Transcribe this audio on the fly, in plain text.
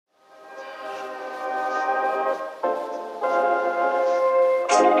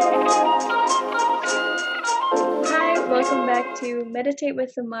Hi, welcome back to Meditate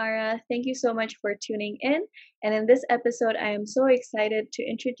with Samara. Thank you so much for tuning in. And in this episode, I am so excited to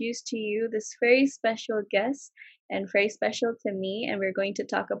introduce to you this very special guest and very special to me. And we're going to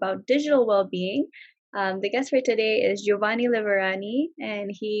talk about digital well being. The guest for today is Giovanni Liverani,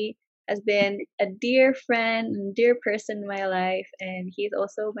 and he has been a dear friend and dear person in my life. And he's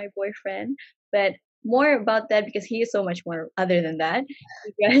also my boyfriend. But more about that because he is so much more other than that.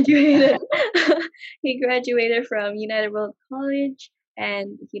 He graduated he graduated from United World College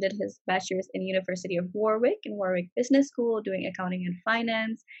and he did his bachelor's in University of Warwick in Warwick Business School doing accounting and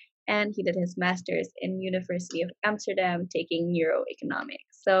finance, and he did his master's in University of Amsterdam taking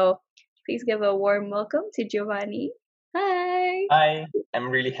neuroeconomics. So please give a warm welcome to Giovanni. Hi. Hi,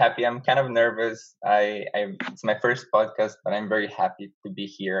 I'm really happy. I'm kind of nervous. It's my first podcast, but I'm very happy to be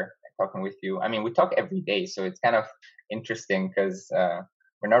here talking with you. I mean, we talk every day, so it's kind of interesting because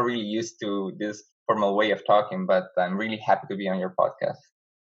we're not really used to this formal way of talking, but I'm really happy to be on your podcast.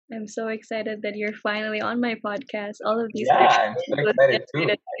 I'm so excited that you're finally on my podcast. All of these I'm so excited too.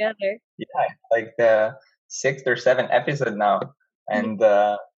 Together. Yeah, like the 6th or 7th episode now. And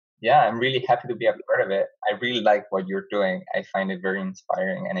I'm really happy to be a part of it. I really like what you're doing. I find it very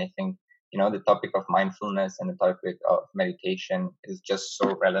inspiring. And I think, the topic of mindfulness and the topic of meditation is just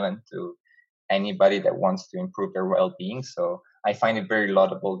so relevant to anybody that wants to improve their well-being. So I find it very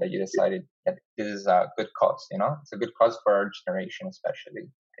laudable that you decided that this is a good cause, it's a good cause for our generation, especially,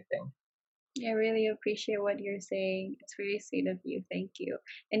 I think. I really appreciate what you're saying. It's very sweet of you. Thank you.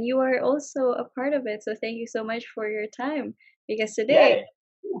 And you are also a part of it. So thank you so much for your time. Because today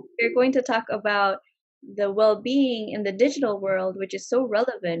we're going to talk about the well being in the digital world, which is so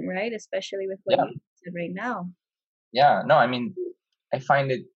relevant, right? Especially with what you said right now. Yeah, no, I mean, I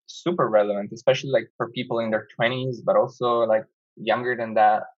find it super relevant, especially like for people in their 20s, but also like younger than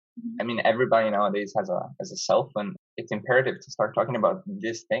that. I mean, everybody nowadays has a cell phone. It's imperative to start talking about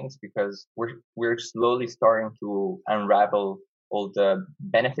these things because we're slowly starting to unravel all the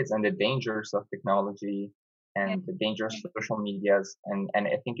benefits and the dangers of technology and the dangers of social medias. And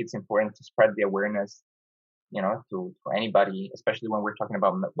I think it's important to spread the awareness, to anybody, especially when we're talking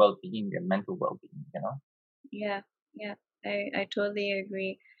about well-being and mental well-being. Yeah, I totally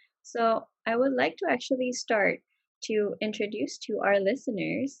agree. So I would like to actually start to introduce to our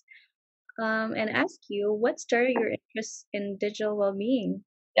listeners and ask you what started your interest in digital well-being?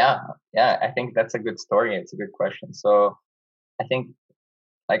 Yeah, I think that's a good story. It's a good question. So I think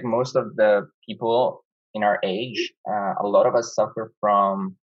like most of the people in our age, a lot of us suffer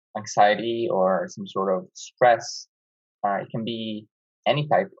from anxiety or some sort of stress. It can be any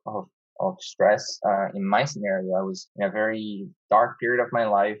type of stress. In my scenario, I was in a very dark period of my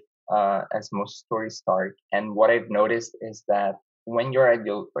life, as most stories start. And what I've noticed is that when you're at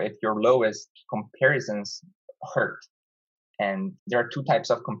your lowest, comparisons hurt. And there are two types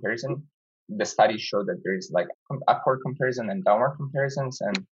of comparison. The studies show that there is like upward comparison and downward comparisons.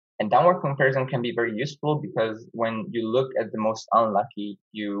 And downward comparison can be very useful because when you look at the most unlucky,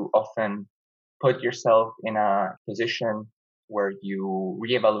 you often put yourself in a position where you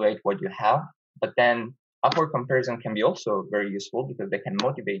reevaluate what you have. But then upward comparison can be also very useful because they can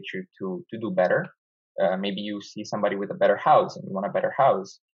motivate you to do better. Maybe you see somebody with a better house and you want a better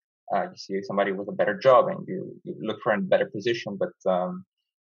house. You see somebody with a better job and you look for a better position.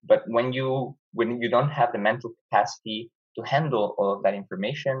 But when you don't have the mental capacity to handle all of that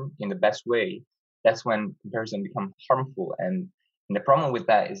information in the best way, that's when comparison becomes harmful. And the problem with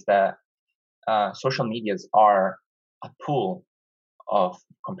that is that social medias are a pool of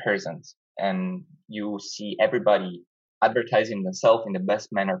comparisons, and you see everybody advertising themselves in the best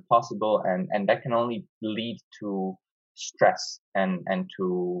manner possible, and that can only lead to stress and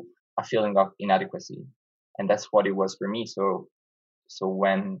to a feeling of inadequacy. And that's what it was for me. So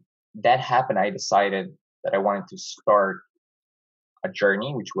when that happened, I decided that I wanted to start a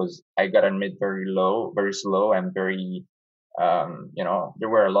journey, which was, I gotta admit, very slow, and very, there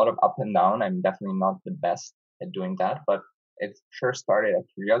were a lot of up and down. I'm definitely not the best at doing that, but it sure started a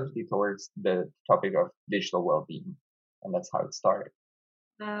curiosity towards the topic of digital well-being, and that's how it started.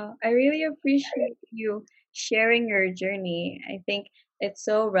 Wow, I really appreciate you sharing your journey. I think it's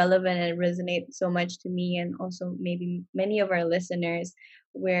so relevant and it resonates so much to me and also maybe many of our listeners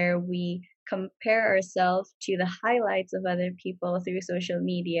where we compare ourselves to the highlights of other people through social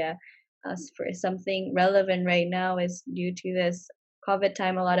media. For something relevant right now is due to this COVID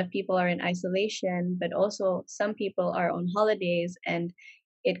time, a lot of people are in isolation, but also some people are on holidays, and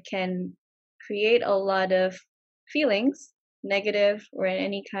it can create a lot of feelings, negative or in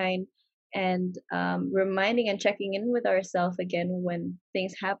any kind. and reminding and checking in with ourselves again when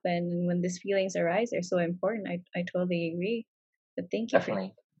things happen and when these feelings arise are so important. I totally agree. But thank you for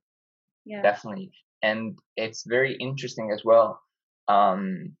Definitely, yeah. definitely. And it's very interesting as well.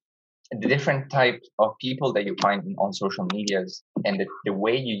 Um, the different types of people that you find on social medias and the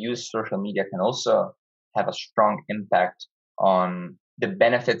way you use social media can also have a strong impact on the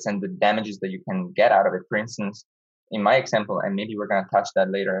benefits and the damages that you can get out of it. For instance, in my example, and maybe we're going to touch that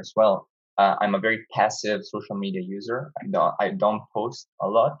later as well, I'm a very passive social media user. I don't post a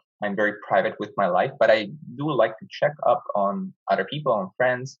lot. I'm very private with my life, but I do like to check up on other people, on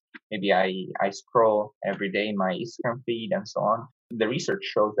friends. Maybe I scroll every day my Instagram feed and so on. The research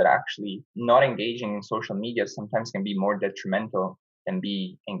shows that actually not engaging in social media sometimes can be more detrimental than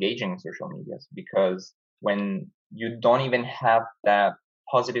be engaging in social medias, because when you don't even have that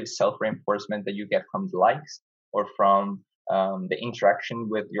positive self reinforcement that you get from the likes or from the interaction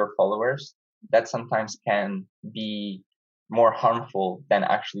with your followers, that sometimes can be more harmful than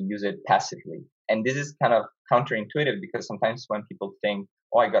actually use it passively. And this is kind of counterintuitive, because sometimes when people think,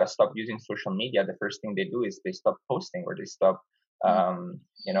 oh, I gotta stop using social media, the first thing they do is they stop posting, or they stop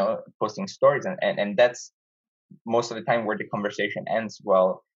posting stories, and that's most of the time where the conversation ends.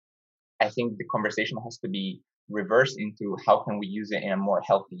 Well, I think the conversation has to be reversed into how can we use it in a more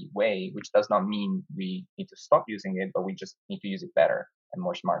healthy way, which does not mean we need to stop using it, but we just need to use it better and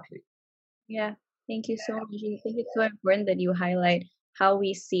more smartly. Yeah, thank you so much. I think it's so important that you highlight how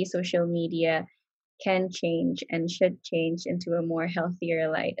we see social media can change and should change into a more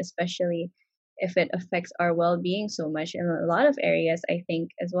healthier light, especially if it affects our well-being so much in a lot of areas, I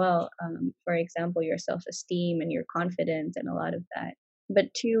think as well. For example, your self-esteem and your confidence and a lot of that.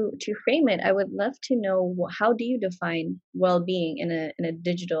 But to frame it, I would love to know how do you define well-being in a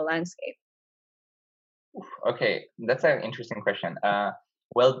digital landscape? Okay, that's an interesting question.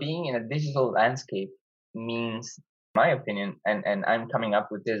 Well-being in a digital landscape means, in my opinion, and I'm coming up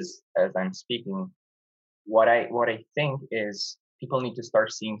with this as I'm speaking. What I think is people need to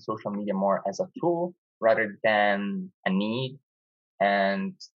start seeing social media more as a tool rather than a need.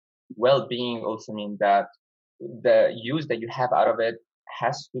 And well-being also means that the use that you have out of it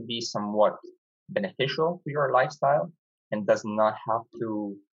has to be somewhat beneficial to your lifestyle and does not have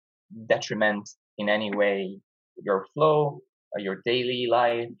to detriment in any way your flow or your daily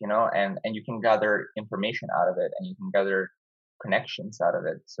life, and you can gather information out of it, and you can gather connections out of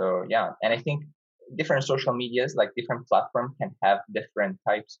it. So yeah, and I think different social medias, like different platforms, can have different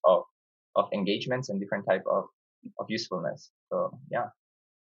types of engagements and different type of usefulness. So yeah,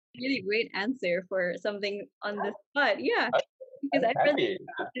 Really great answer for something on the spot. Yeah, I- because I'm happy.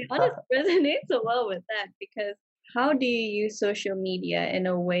 I honestly resonate so well with that because how do you use social media in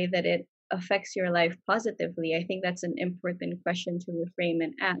a way that it affects your life positively? I think that's an important question to reframe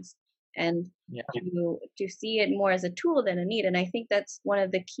and ask, and Yeah, to see it more as a tool than a need. And I think that's one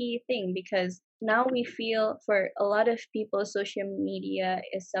of the key thing because now we feel for a lot of people, social media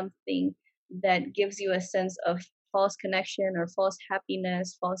is something that gives you a sense of false connection or false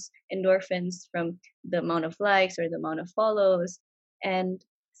happiness, false endorphins from the amount of likes or the amount of follows, and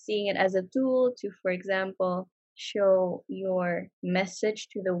seeing it as a tool to, for example, show your message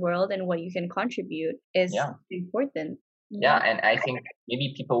to the world and what you can contribute is yeah. important. Yeah, Yeah. and I think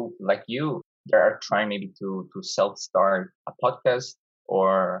maybe people like you that are trying maybe to self start a podcast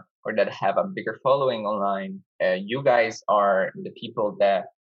or that have a bigger following online. You guys are the people that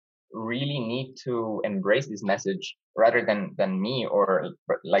really need to embrace this message rather than me, or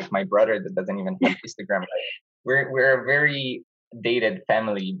like my brother that doesn't even have Instagram. Like, we're a very dated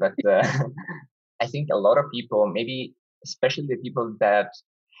family, but I think a lot of people, maybe especially the people that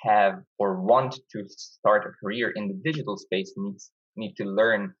have or want to start a career in the digital space, need to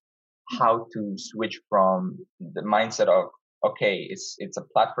learn how to switch from the mindset of, okay, it's a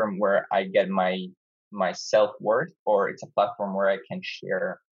platform where I get my self-worth, or it's a platform where I can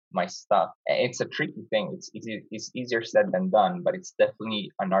share my stuff. It's a tricky thing. It's easier said than done, but it's definitely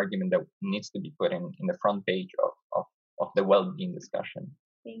an argument that needs to be put in the front page of the well-being discussion.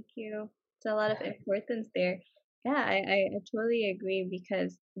 Thank you. It's a lot of importance there. Yeah, I totally agree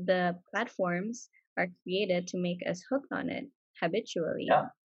because the platforms are created to make us hooked on it habitually. Yeah,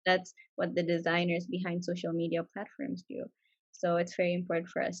 That's what the designers behind social media platforms do. So it's very important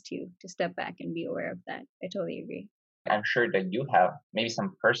for us to step back and be aware of that. I totally agree. I'm sure that you have maybe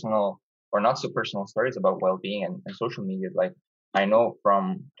some personal or not so personal stories about well-being and social media. Like, I know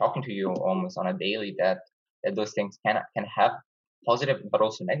from talking to you almost on a daily that those things can have positive but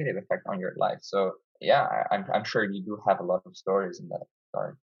also negative effect on your life. So yeah, I'm sure you do have a lot of stories in that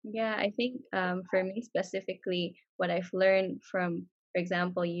regard. Yeah, I think for me specifically, what I've learned from for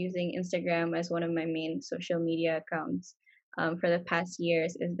example, using Instagram as one of my main social media accounts for the past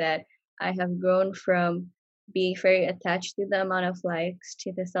years, is that I have grown from being very attached to the amount of likes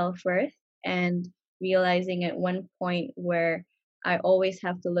to the self worth, and realizing at one point where I always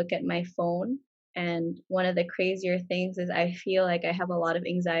have to look at my phone. And one of the crazier things is I feel like I have a lot of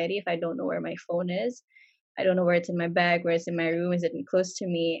anxiety if I don't know where my phone is. I don't know where it's in my bag, where it's in my room, is it close to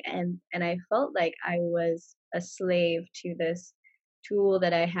me? And I felt like I was a slave to this tool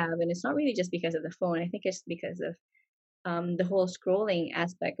that I have. And it's not really just because of the phone. I think it's because of the whole scrolling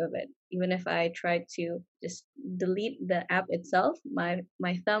aspect of it. Even if I try to just delete the app itself, my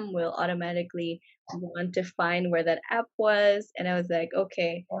thumb will automatically want to find where that app was, and I was like,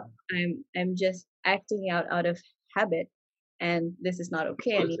 okay, Yeah, I'm just acting out of habit, and this is not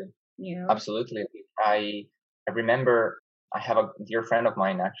okay. I need, absolutely. you know. Absolutely. I remember I have a dear friend of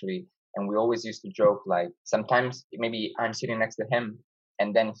mine actually, and we always used to joke like sometimes maybe I'm sitting next to him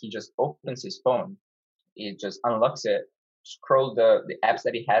and then he just opens his phone. He just unlocks it, scroll the apps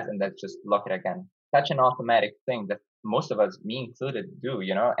that he has and then just lock it again. Such an automatic thing that most of us, me included, do,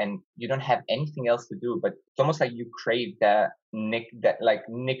 and you don't have anything else to do, but it's almost like you crave that like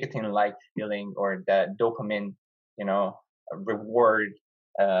nicotine like feeling or that dopamine, you know, reward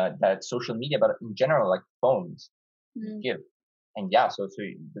that social media, but in general, like phones Mm. give. And yeah, so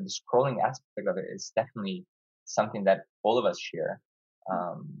the scrolling aspect of it is definitely something that all of us share,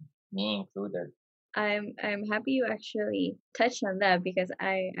 um, me included. I'm happy you actually touched on that, because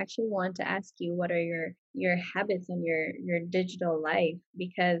I actually want to ask you what are your habits on your digital life,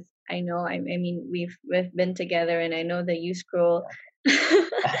 because I know I mean we've been together and I know that you scroll on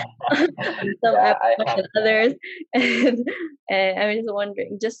some Yeah, apps I more have. than others, and and I'm just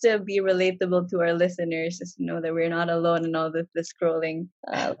wondering, just to be relatable to our listeners, just to know that we're not alone in all the scrolling.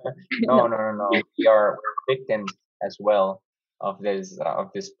 No, no, no, no. We're victims as well of this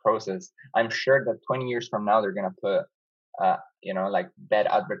process. I'm sure that 20 years from now they're gonna put like bad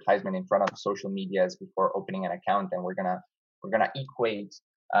advertisement in front of social medias before opening an account, and we're gonna equate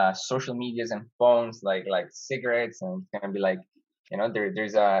social medias and phones like cigarettes, and it's gonna be like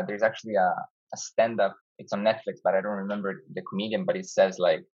there's actually a stand up. It's on Netflix, but I don't remember the comedian, but it says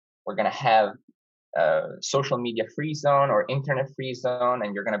like we're gonna have social media free zone or internet free zone,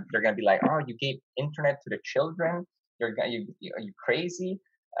 and they're gonna be like, oh, you gave internet to the children, are you crazy?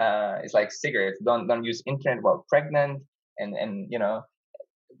 It's like cigarettes, don't use internet while pregnant, and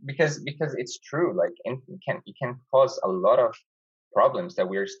because it's true, like it can cause a lot of problems that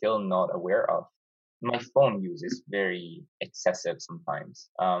we're still not aware of. My phone use is very excessive sometimes.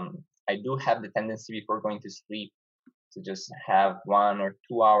 I do have the tendency before going to sleep to just have 1 or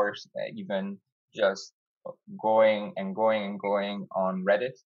 2 hours, even just going and going and going on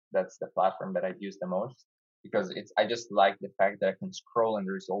Reddit. That's the platform that I've used the most because I just like the fact that I can scroll and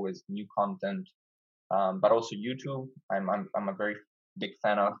there's always new content. But also YouTube, I'm a very big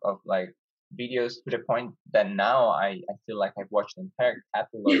fan of like videos to the point that now I feel like I've watched the entire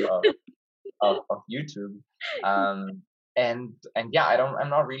catalog of YouTube. Um, and yeah, I'm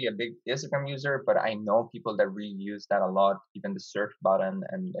not really a big Instagram user, but I know people that really use that a lot. Even the search button,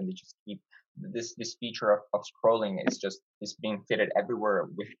 and they just keep this feature of scrolling is being fitted everywhere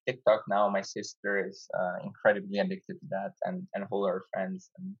with TikTok now. My sister is incredibly addicted to that, and all her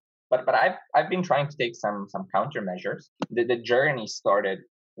friends. But I've been trying to take some countermeasures. The journey started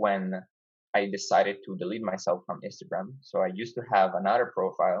when I decided to delete myself from Instagram. So I used to have another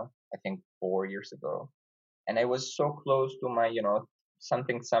profile, I think 4 years ago, and I was so close to my,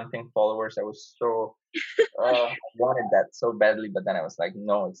 something something followers. I was so wanted that so badly, but then I was like,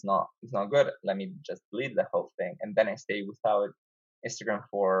 no, it's not good. Let me just delete the whole thing. And then I stayed without Instagram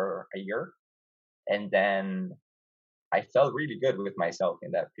for a year, and then I felt really good with myself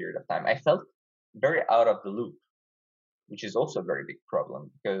in that period of time. I felt very out of the loop, which is also a very big problem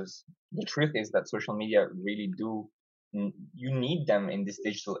because the truth is that social media really do you need them in this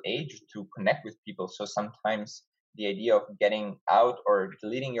digital age to connect with people. So sometimes the idea of getting out or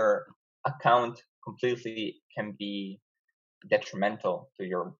deleting your account completely can be detrimental to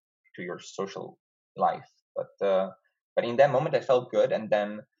your social life. But in that moment I felt good, and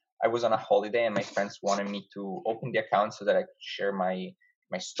then I was on a holiday and my friends wanted me to open the account so that I could share my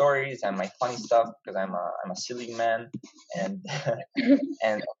stories and my funny stuff because I'm a silly man, and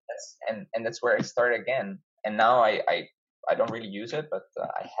and that's where I started again. And now I don't really use it, but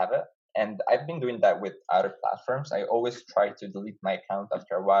I have it. And I've been doing that with other platforms. I always try to delete my account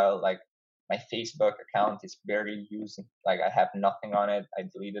after a while. Like my Facebook account is barely used. Like I have nothing on it. I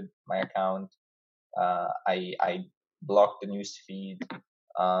deleted my account. I blocked the news feed.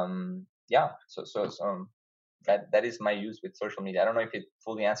 Yeah. So that is my use with social media. I don't know if it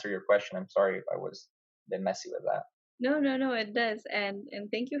fully answered your question. I'm sorry if I was a bit messy with that. No, no, no, it does. And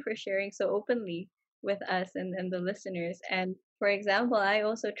thank you for sharing so openly with us and the listeners. And for example, I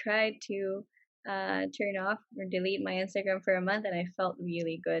also tried to turn off or delete my Instagram for a month, and I felt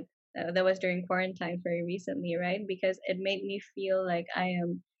really good. That was during quarantine very recently, right? Because it made me feel like I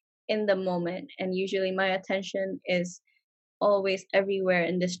am in the moment, and usually my attention is always everywhere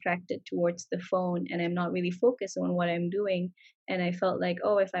and distracted towards the phone, and I'm not really focused on what I'm doing. And I felt like,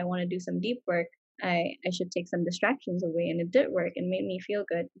 oh, if I want to do some deep work, I should take some distractions away, and it did work and made me feel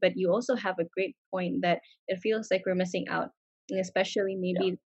good. But you also have a great point that it feels like we're missing out, and especially Yeah.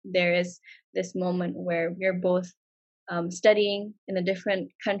 maybe there is this moment where we're both studying in a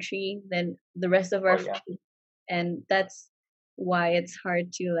different country than the rest of our Oh yeah. friends, and that's why it's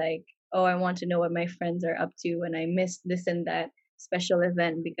hard to like, oh, I want to know what my friends are up to, and I missed this and that special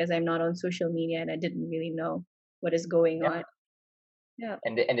event because I'm not on social media and I didn't really know what is going Yeah. on. Yeah.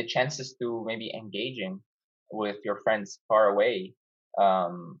 And the chances to maybe engaging with your friends far away,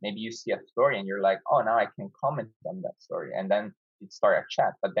 maybe you see a story and you're like, oh, now I can comment on that story, and then you start a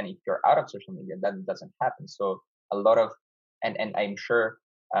chat. But then if you're out of social media, that doesn't happen. So a lot of, and I'm sure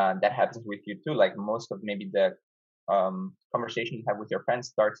that happens with you too. Like most of maybe the conversation you have with your friends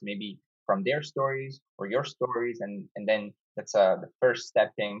starts maybe from their stories or your stories, and then that's the first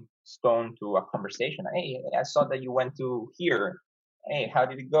stepping stone to a conversation. Hey, I saw that you went to here. Hey, how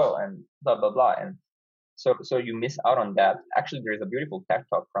did it go? And blah blah blah. And so you miss out on that. Actually, there is a beautiful TED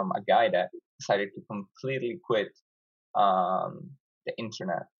talk from a guy that decided to completely quit the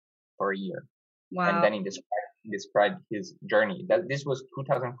internet for a year, and Wow. then he described his journey. That this was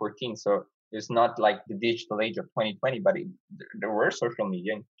 2014, so it's not like the digital age of 2020, but there were social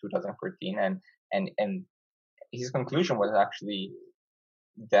media in 2014, and his conclusion was actually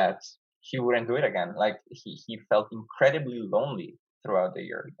that he wouldn't do it again. Like he felt incredibly lonely throughout the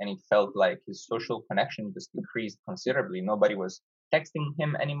year, and it felt like his social connection just decreased considerably. Nobody was texting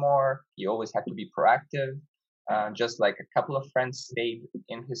him anymore. He always had to be proactive. Just like a couple of friends stayed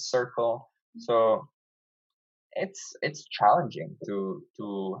in his circle. So it's challenging to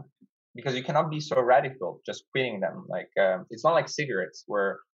because you cannot be so radical just quitting them. Like it's not like cigarettes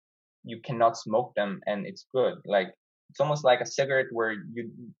where you cannot smoke them and it's good. Like it's almost like a cigarette where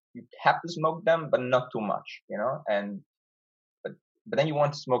you have to smoke them but not too much, you know. And but but then you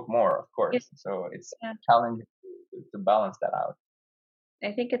want to smoke more, of Yeah, course. So it's yeah. challenging to balance that out.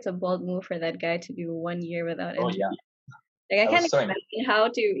 I think it's a bold move for that guy to do 1 year without Oh internet. yeah, Like I that can't was so imagine how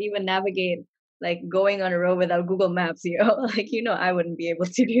to even navigate like going on a road without Google Maps, you know? Like I wouldn't be able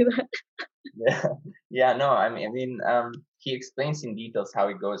to do that. yeah. Yeah, no, I mean, he explains in details how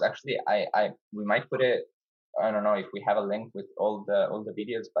it goes. Actually, we might put it. I don't know if we have a link with all the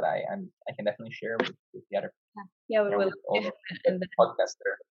videos, but I can definitely share with the other, Yeah, we will with love to all have of that the in the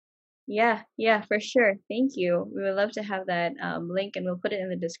podcaster. Yeah, yeah, for sure. Thank you. We would love to have that link and we'll put it in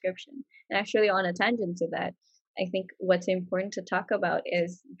the description. And actually, on a tangent to that, I think what's important to talk about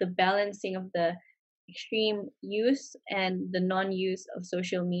is the balancing of the extreme use and the non use of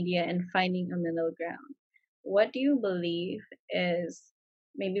social media and finding a middle ground. What do you believe is,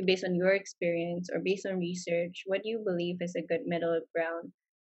 maybe based on your experience or based on research, what do you believe is a good middle ground?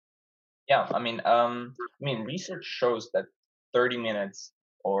 Yeah, I mean, research shows that 30 minutes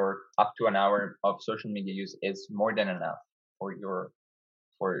or up to an hour of social media use is more than enough for your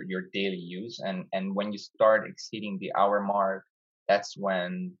daily use. And when you start exceeding the hour mark, that's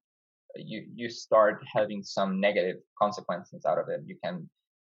when you start having some negative consequences out of it. You can,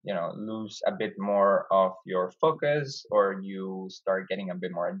 lose a bit more of your focus, or you start getting a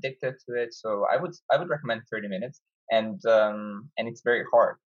bit more addicted to it. So I would recommend 30 minutes. And it's very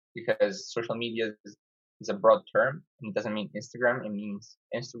hard because social media is a broad term, and it doesn't mean Instagram. It means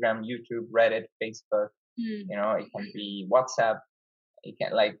Instagram, YouTube, Reddit, Facebook. Mm. It can be WhatsApp. It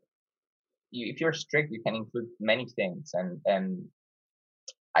can, like, if you're strict, you can include many things. And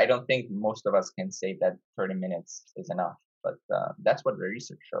I don't think most of us can say that 30 minutes is enough, but that's what the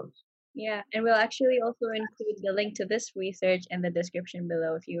research shows. Yeah, and we'll actually also include the link to this research in the description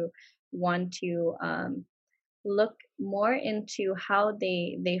below if you want to look more into how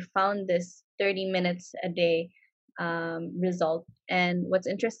they found this 30 minutes a day result. And what's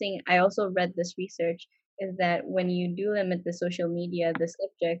interesting, I also read this research, is that when you do limit the social media, the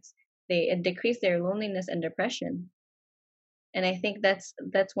subjects, it decrease their loneliness and depression. And I think that's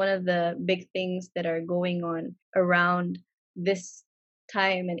one of the big things that are going on around this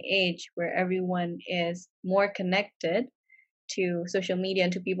time and age where everyone is more connected to social media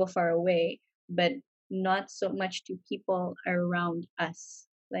and to people far away, but not so much to people around us.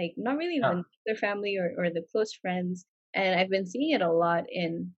 like not really Yeah, the their family or the close friends. And I've been seeing it a lot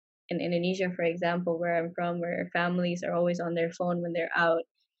in Indonesia, for example, where I'm from, where families are always on their phone when they're out.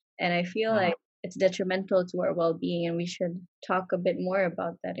 And I feel mm, like it's detrimental to our well-being, and we should talk a bit more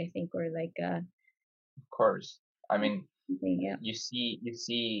about that, I think, or like of course. I mean, something, yeah.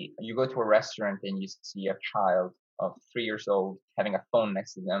 you go to a restaurant and you see a child of 3 years old having a phone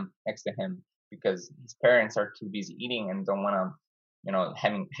next to him, because his parents are too busy eating and don't want to,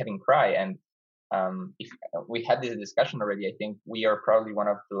 having cry. And if we had this discussion already, I think we are probably one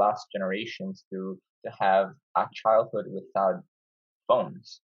of the last generations to have a childhood without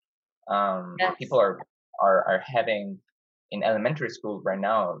phones. People Yes. are having in elementary school right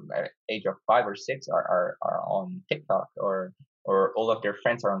now at age of 5 or 6 are on TikTok, or all of their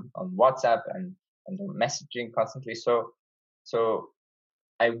friends are on WhatsApp, and they're messaging constantly. So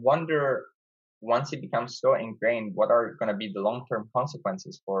I wonder, once it becomes so ingrained, what are going to be the long term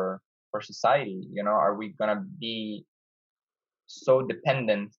consequences for society? Are we going to be so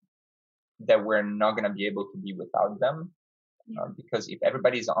dependent that we're not going to be able to be without them? Yeah. Because if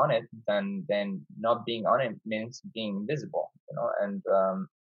everybody's on it, then not being on it means being invisible. And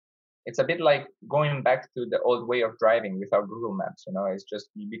it's a bit like going back to the old way of driving without Google Maps. It's just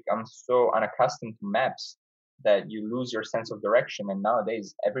you become so unaccustomed to maps that you lose your sense of direction. And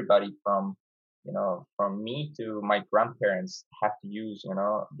nowadays, everybody from me to my grandparents have to use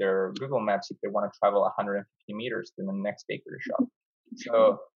their Google Maps if they want to travel 150 meters to the next bakery shop.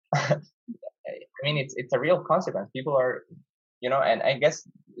 So I mean, it's a real consequence. People are, and I guess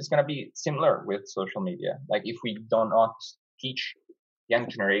it's gonna be similar with social media. Like if we do not teach young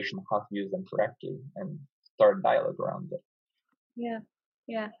generation how to use them correctly and start dialogue around it. Yeah.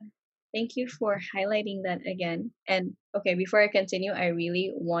 Yeah. Thank you for highlighting that again. And okay, before I continue, I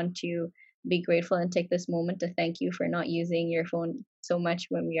really want to be grateful and take this moment to thank you for not using your phone so much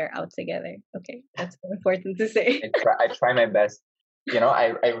when we are out together. Okay, that's important to say. I try my best.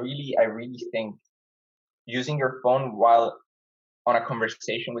 I really think using your phone while on a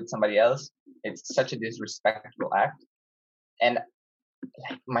conversation with somebody else, it's such a disrespectful act. And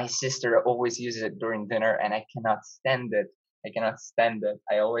my sister always uses it during dinner, and I cannot stand it.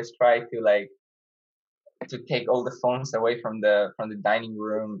 I always try to take all the phones away from the dining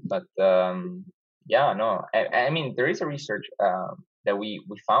room, but yeah, no. I mean, there is a research that we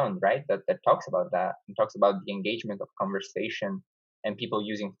found, right, that talks about that, and talks about the engagement of conversation and people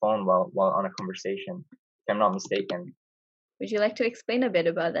using phone while on a conversation, if I'm not mistaken. Would you like to explain a bit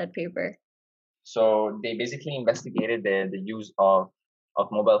about that paper? So they basically investigated the use of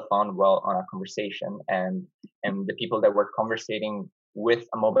mobile phone while on a conversation, and the people that were conversating with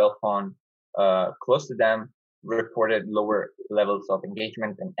a mobile phone close to them reported lower levels of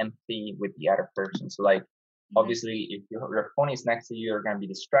engagement and empathy with the other person. So like Yeah. obviously if your phone is next to you, you're gonna be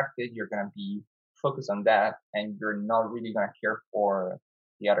distracted, you're gonna be focused on that, and you're not really gonna care for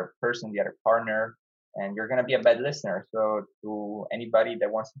the other person, the other partner, and you're gonna be a bad listener. So to anybody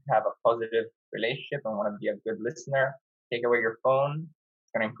that wants to have a positive relationship and want to be a good listener, take away your phone.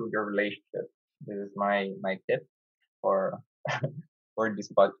 It's gonna improve your relationship. This is my tip for for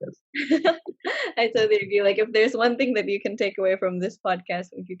this podcast. I totally agree. Like, if there's one thing that you can take away from this podcast,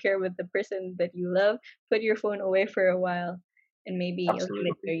 if you care with the person that you love, put your phone away for a while and maybe limit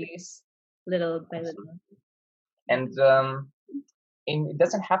Absolutely, your use little by little. absolutely. And it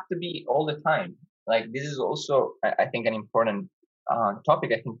doesn't have to be all the time. Like this is also, I think, an important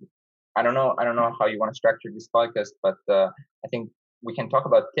topic. I don't know how you want to structure this podcast, but I think we can talk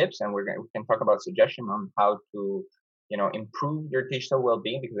about tips, and we can talk about suggestion on how to, improve your digital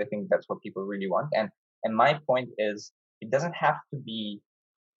well-being, because I think that's what people really want. And my point is, it doesn't have to be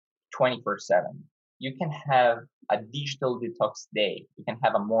 24/7. You can have a digital detox day. You can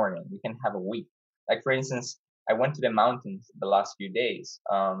have a morning. You can have a week. Like for instance, I went to the mountains the last few days,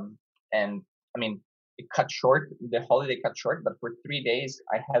 and I mean, it cut short. The holiday cut short, but for 3 days,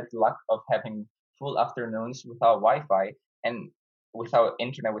 I had the luck of having full afternoons without Wi-Fi and without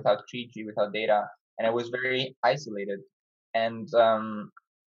internet, without 3G, without data, and I was very isolated. And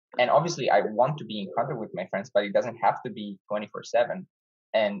obviously I want to be in contact with my friends, but it doesn't have to be 24/7.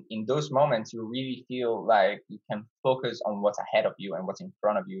 And in those moments, you really feel like you can focus on what's ahead of you and what's in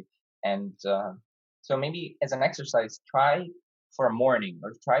front of you. And so maybe as an exercise, try for a morning,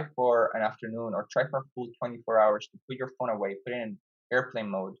 or try for an afternoon, or try for a full 24 hours to put your phone away, put it in airplane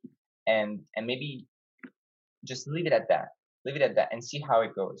mode, and maybe just leave it at that. Leave it at that and see how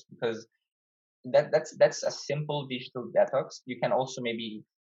it goes, because that's a simple digital detox. You can also maybe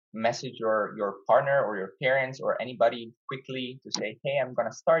message your partner or your parents or anybody quickly to say, hey, I'm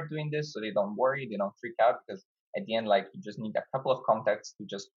gonna start doing this, so they don't worry, they don't freak out, because at the end, like you just need a couple of contacts to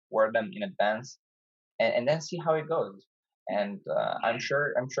just word them in advance, and then see how it goes. And I'm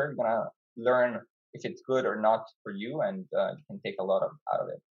sure you're gonna learn if it's good or not for you, and you can take a lot of out of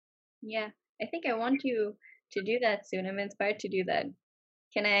it. Yeah, I think I want you to do that soon. I'm inspired to do that.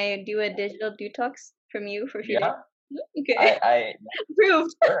 Can I do a digital detox from you for a few days? Yeah, Okay, I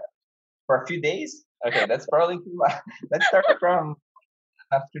approved. sure, for a few days. Okay, that's probably too much. Let's start from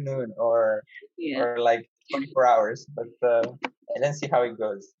afternoon Yeah, or like 24 hours, but and then see how it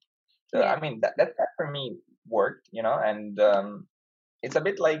goes. So yeah, I mean that for me worked, and it's a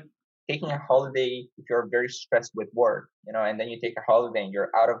bit like taking a holiday if you're very stressed with work, and then you take a holiday and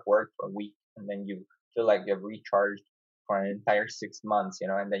you're out of work for a week, and then you feel like you've recharged for an entire 6 months,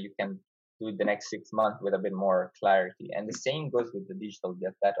 and then you can do the next 6 months with a bit more clarity. And the same goes with the digital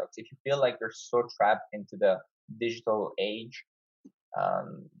detox. If you feel like you're so trapped into the digital age,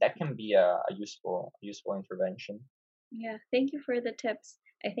 that can be a useful intervention. yeah. Thank you for the tips.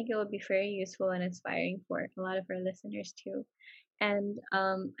 I think it will be very useful and inspiring for a lot of our listeners too. And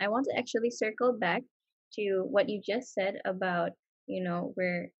I want to actually circle back to what you just said about,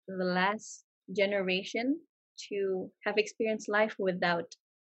 we're the last generation to have experienced life without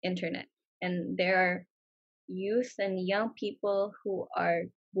internet. And there are youth and young people who are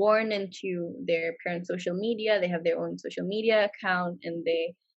born into their parents' social media. They have their own social media account and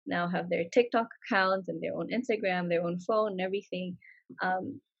they now have their TikTok accounts and their own Instagram, their own phone, and everything.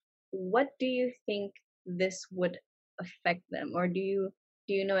 Um, what do you think this would affect them, or do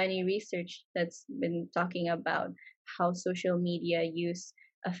you know any research that's been talking about how social media use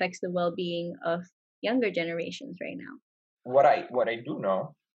affects the well-being of younger generations right now? What I do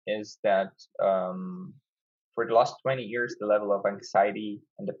know is that for the last 20 years, the level of anxiety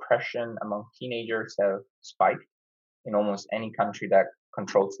and depression among teenagers have spiked in almost any country that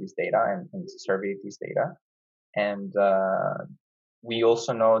controls these data and survey these data. And we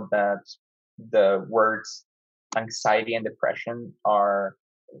also know that the words anxiety and depression are,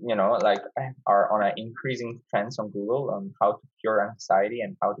 like are on an increasing trends on Google on how to cure anxiety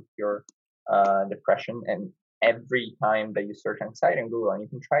and how to cure depression. And every time that you search anxiety on Google, and you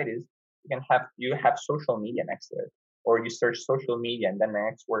can try this, you have social media next to it, or you search social media and then the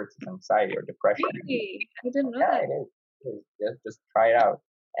next word is anxiety or depression. Really? I didn't know Yeah, that. it is. It is. Just try it out.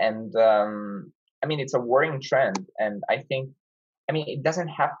 And I mean, it's a worrying trend, and I mean, it doesn't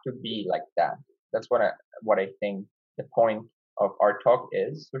have to be like that. That's what I think the point of our talk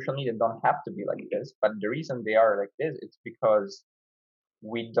is. Social media don't have to be like this, but the reason they are like this, it's because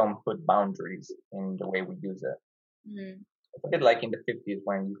we don't put boundaries in the way we use it. Mm, It's a bit like in the 50s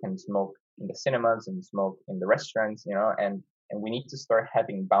when you can smoke in the cinemas and smoke in the restaurants, and we need to start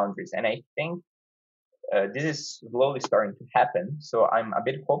having boundaries. And I think this is slowly starting to happen. So I'm a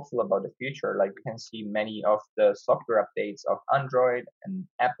bit hopeful about the future. Like you can see many of the software updates of Android and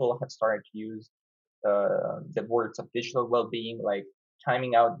Apple have started to use the words of digital well-being, like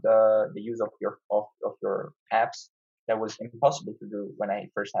timing out the use of your apps. That was impossible to do when I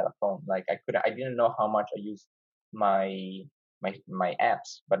first had a phone. Like I didn't know how much I used my my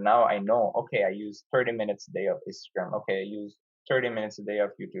apps, but now I know. Okay, I use 30 minutes a day of Instagram. Okay, I use 30 minutes a day of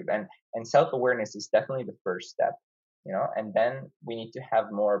YouTube, and self-awareness is definitely the first step, and then we need to have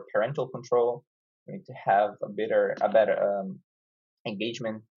more parental control. We need to have a better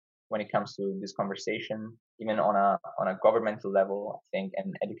engagement when it comes to this conversation, even on a governmental level, I think,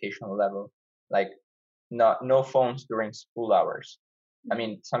 and educational level. Like no phones during school hours. I mm,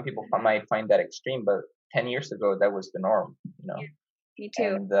 mean, some people might find that extreme, but 10 years ago that was the norm, yeah, me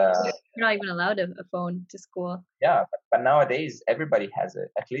too. and We're not even allowed a phone to school. yeah, but nowadays everybody has it.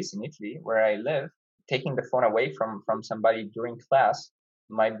 At least in Italy, where I live, taking the phone away from somebody during class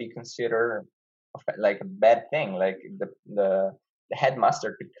might be considered like a bad thing. Like the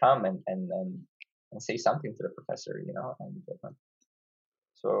headmaster could come and say something to the professor, and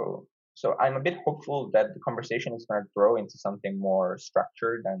so so I'm a bit hopeful that the conversation is going to grow into something more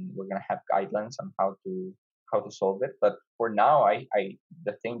structured, and we're going to have guidelines on how to solve it. But for now, I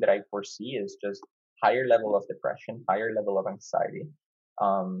the thing that I foresee is just higher level of depression, higher level of anxiety,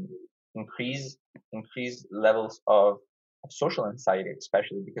 um, increase increased levels of social anxiety,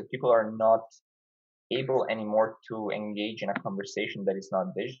 especially because people are not able anymore to engage in a conversation that is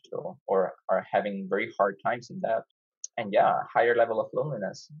not digital, or are having very hard times in that. And yeah, higher level of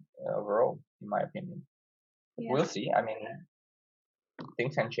loneliness overall, in my opinion. But Yeah, we'll see. I mean,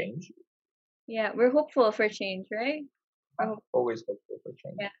 things can change. yeah, we're hopeful for change, right? We're I'm hopeful. always hopeful for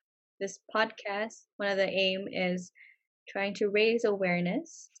change. Yeah, this podcast, one of the aim is trying to raise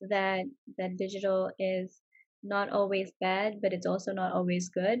awareness that digital is not always bad, but it's also not always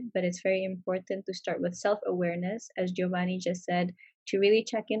good. But it's very important to start with self awareness, as Giovanni just said, to really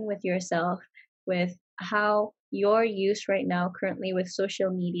check in with yourself with how your use right now, currently with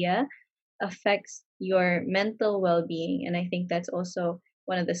social media, affects your mental well being. And I think that's also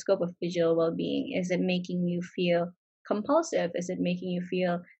one of the scope of digital well being. Is it making you feel compulsive? Is it making you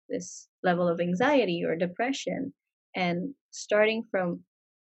feel this level of anxiety or depression? And starting from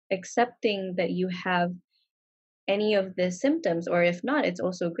accepting that you have any of the symptoms, or if not, it's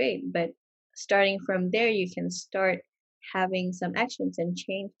also great. But starting from there, you can start having some actions and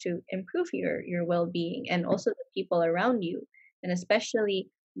change to improve your well-being, and also the people around you, and especially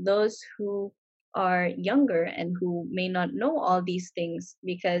those who are younger and who may not know all these things,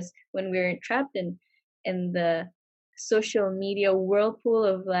 because when we're trapped in the social media whirlpool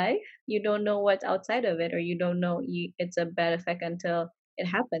of life, you don't know what's outside of it, or you don't know it's a bad effect until it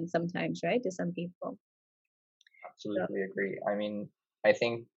happens sometimes, right, to some people. So Absolutely agree. I mean, I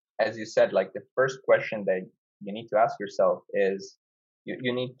think, as you said, like the first question that you need to ask yourself is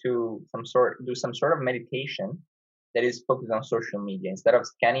you need to do some sort of meditation that is focused on social media. Instead of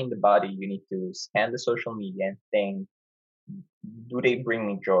scanning the body, you need to scan the social media and think, do they bring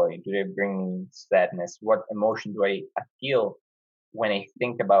me joy? Do they bring me sadness? What emotion do I feel when I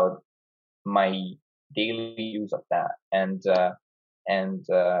think about my daily use of that? And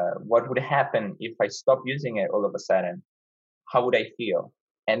what would happen if I stop using it all of a sudden? How would I feel?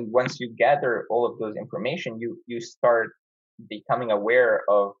 And once you gather all of those information, you start becoming aware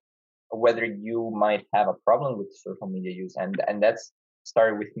of whether you might have a problem with social media use. And that's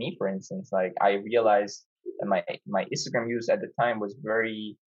started with me, for instance. Like I realized that my Instagram use at the time was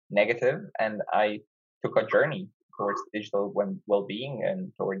very negative, and I took a journey towards digital well-being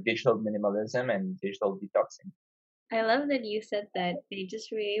and toward digital minimalism and digital detoxing. I love that you said that. I just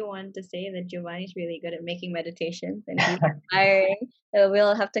really wanted to say that Giovanni's really good at making meditations, and he's inspiring. So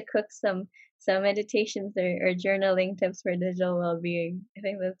we'll have to cook some meditations or journaling tips for digital well-being. I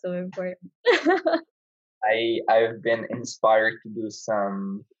think that's so important. I've been inspired to do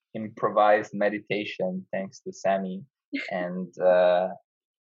some improvised meditation thanks to Sammy, and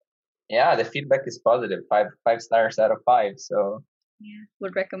yeah, the feedback is positive. Five stars out of five. So, Yeah,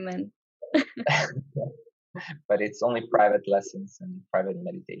 would recommend. but it's only private lessons and private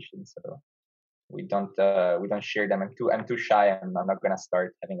meditation. So we don't share them. I'm too shy. I'm not gonna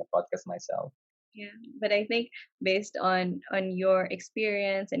start having a podcast myself. Yeah, but I think based on your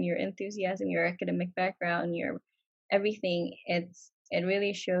experience and your enthusiasm, your academic background, your everything, it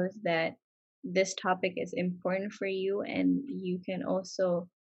really shows that this topic is important for you, and you can also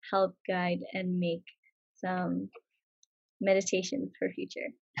help guide and make some meditations for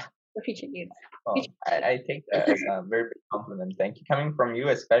future use. Well, Future I take that as a very big compliment. Thank you. Coming from you,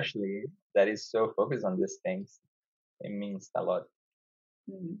 especially, that is so focused on these things. It means a lot.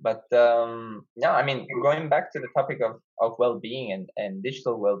 use. But yeah, I mean, going back to the topic of well-being and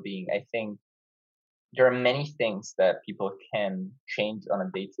digital well-being, I think there are many things that people can change on a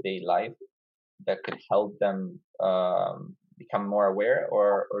day-to-day life that could help them become more aware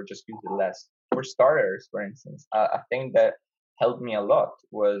or just use it less. For starters, for instance, a thing that helped me a lot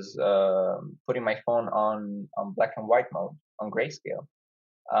was putting my phone on black and white mode, on grayscale.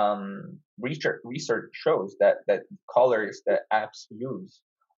 Research shows that colors that apps use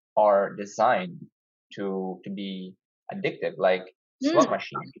are designed to be addictive, like Mm, slot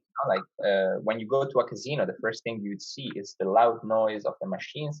machines. Like when you go to a casino, the first thing you'd see is the loud noise of the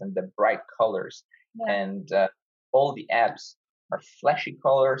machines and the bright colors, yeah. and all the apps are flashy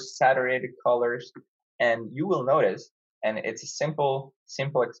colors, saturated colors, and you will notice. And it's a simple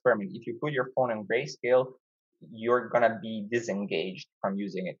experiment. If you put your phone in grayscale, you're gonna be disengaged from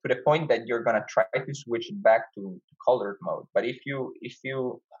using it to the point that you're gonna try to switch it back to colored mode. But if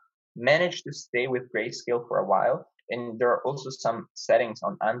you manage to stay with grayscale for a while, and there are also some settings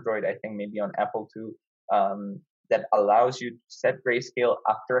on Android, I think maybe on Apple too, that allows you to set grayscale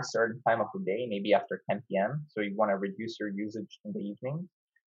after a certain time of the day, maybe after 10 p.m. So you want to reduce your usage in the evening.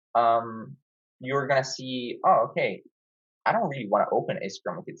 You're gonna see, oh, okay, I don't really want to open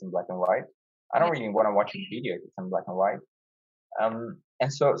Instagram if it's in black and white. I don't Yeah. really want to watch a video if it's in black and white.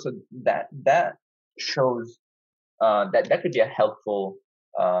 And so that shows that could be a helpful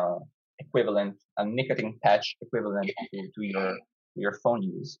uh, equivalent, a nicotine patch equivalent to your phone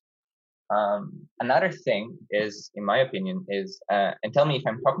use. Another thing is, in my opinion, is and tell me if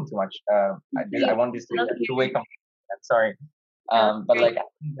I'm talking too much. I want this to be Love a two-way hearing. conversation. Sorry, I love but hearing. like I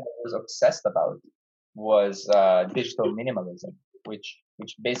think that I was obsessed about was digital minimalism, which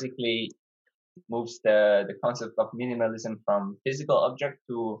basically moves the concept of minimalism from physical object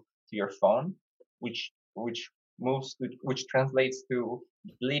to your phone, which which translates to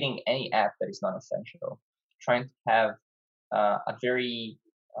deleting any app that is not essential, trying to have a very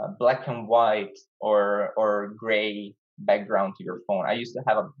black and white or gray background to your phone. I used to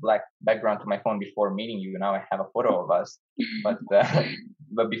have a black background to my phone before meeting you. Now I have a photo of us, but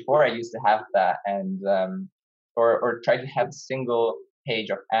but before I used to have that, and or try to have a single page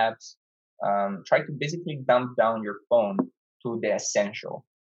of apps. Try to basically dump down your phone to the essential,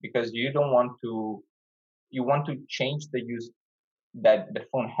 because you don't want to. You want to change the use that the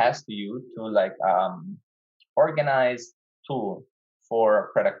phone has to you to like organized tool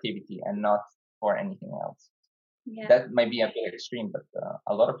for productivity and not for anything else. Yeah. That might be a bit extreme, but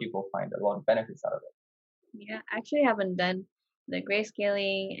a lot of people find a lot of benefits out of it. Yeah, I actually haven't done the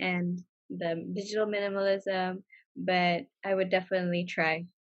grayscaling and the digital minimalism, but I would definitely try.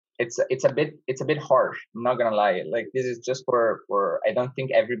 It's a bit harsh. I'm not gonna lie. Like this is just for I don't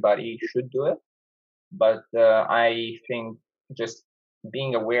think everybody should do it, but I think just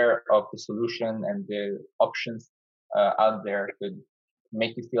being aware of the solution and the options out there could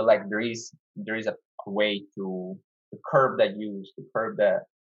make you feel like there is a way to curb that use, to curb the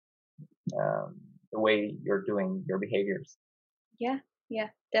way you're doing your behaviors. Yeah, yeah,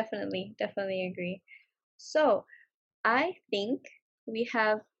 definitely agree. So I think we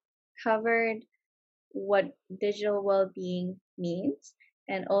have covered what digital well-being means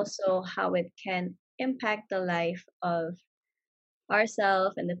and also how it can impact the life of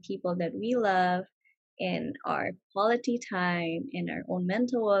ourselves and the people that we love in our quality time, in our own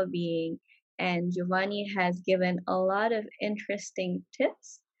mental well-being. And Giovanni has given a lot of interesting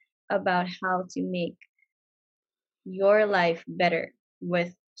tips about how to make your life better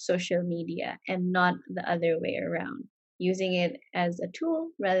with social media and not the other way around, using it as a tool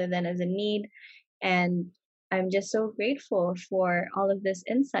rather than as a need. And I'm just so grateful for all of this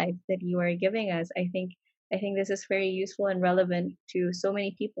insight that you are giving us. I think this is very useful and relevant to so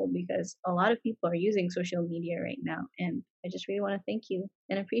many people because a lot of people are using social media right now. And I just really want to thank you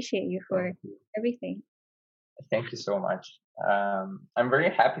and appreciate you for everything. Thank you so much. I'm very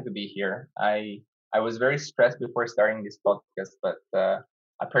happy to be here. I was very stressed before starting this podcast, but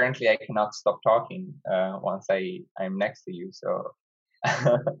apparently I cannot stop talking once I'm next to you. So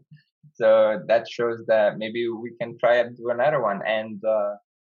so that shows that maybe we can try and do another one. And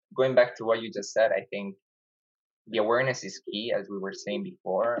going back to what you just said, I think the awareness is key, as we were saying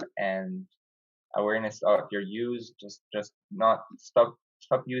before, and awareness of your use. Just not stop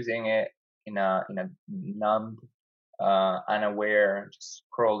using it in a numbed, unaware, just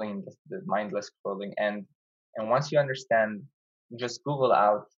scrolling, just the mindless scrolling. And once you understand, just Google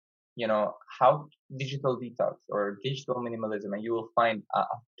out, how digital detox or digital minimalism, and you will find a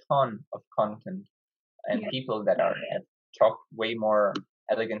ton of content and Yeah. people that have talked way more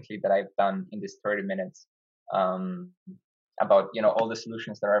elegantly that I've done in this 30 minutes um, about all the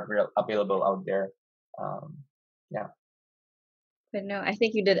solutions that are available out there. Um, yeah. But no, I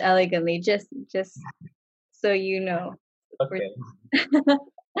think you did elegantly. Just so you know. Okay.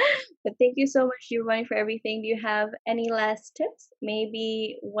 But thank you so much, Giovanni, for everything. Do you have any last tips?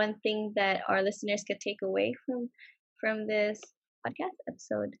 Maybe one thing that our listeners could take away from this podcast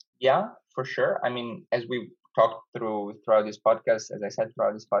episode. Yeah, for sure. I mean, as we talked throughout this podcast, as I said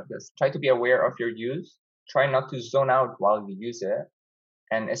throughout this podcast, try to be aware of your use. Try not to zone out while you use it,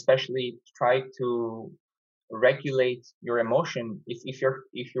 and especially try to regulate your emotion if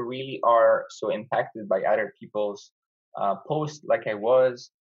you really are so impacted by other people's posts like I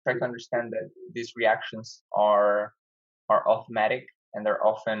was. Try to understand that these reactions are automatic and they're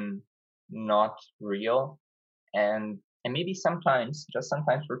often not real, and maybe sometimes, just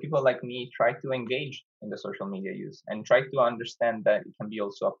sometimes, for people like me, try to engage in the social media use and try to understand that it can be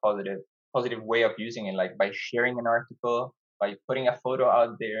also a positive way of using it, like by sharing an article, by putting a photo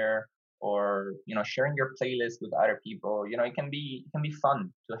out there, or sharing your playlist with other people. It can be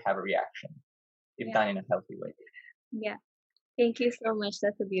fun to have a reaction if Yeah. done in a healthy way. Yeah. Thank you so much.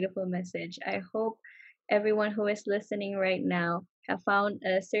 That's a beautiful message. I hope everyone who is listening right now have found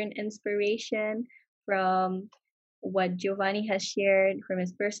a certain inspiration from what Giovanni has shared, from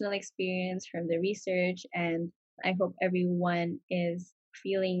his personal experience, from the research, and I hope everyone is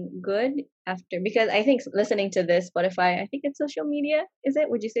feeling good after, because I think listening to this Spotify, I think it's social media. Is it?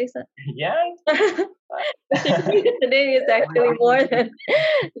 Would you say so? Yeah. Social media today is actually more than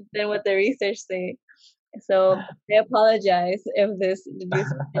what the research say. So I apologize if this video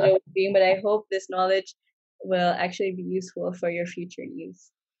was being, but I hope this knowledge will actually be useful for your future use.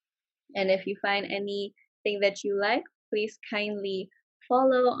 And if you find anything that you like, please kindly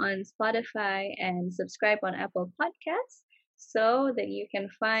follow on Spotify and subscribe on Apple Podcasts so that you can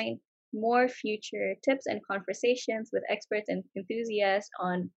find more future tips and conversations with experts and enthusiasts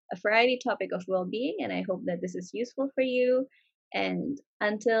on a variety topic of well-being. And I hope that this is useful for you. And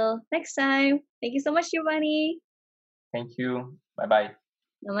until next time, thank you so much, Giovanni. Thank you. Bye bye.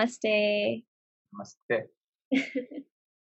 Namaste. Namaste.